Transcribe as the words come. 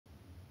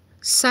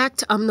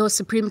Sacked Umno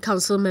Supreme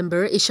Council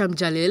member Isham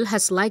Jalil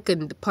has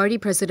likened party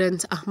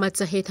president Ahmad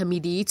Zahid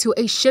Hamidi to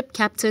a ship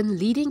captain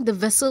leading the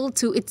vessel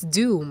to its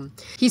doom.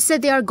 He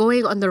said they are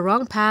going on the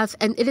wrong path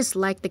and it is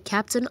like the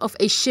captain of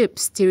a ship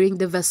steering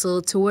the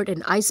vessel toward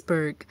an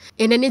iceberg.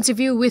 In an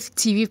interview with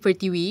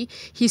TV,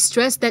 he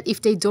stressed that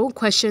if they don't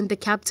question the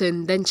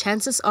captain, then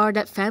chances are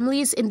that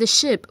families in the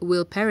ship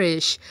will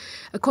perish.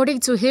 According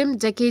to him,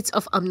 decades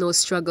of Umno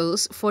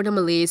struggles for the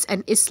Malays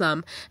and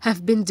Islam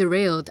have been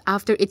derailed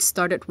after it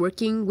started working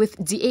with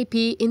DAP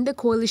in the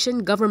coalition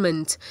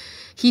government.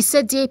 He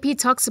said DAP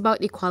talks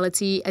about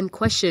equality and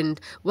questioned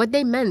what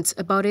they meant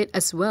about it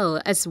as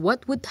well as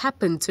what would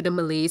happen to the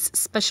Malays'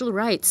 special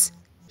rights.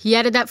 He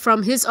added that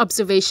from his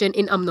observation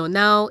in Umno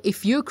now,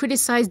 if you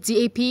criticize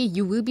DAP,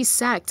 you will be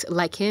sacked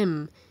like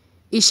him.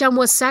 Isham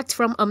was sacked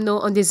from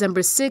Umno on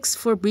December 6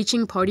 for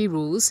breaching party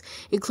rules,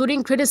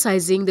 including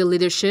criticizing the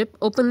leadership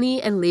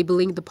openly and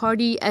labeling the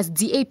party as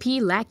DAP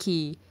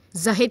lackey.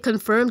 Zahid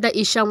confirmed that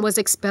Isham was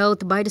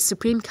expelled by the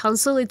Supreme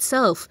Council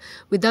itself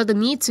without the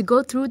need to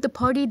go through the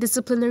party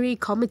disciplinary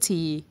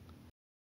committee.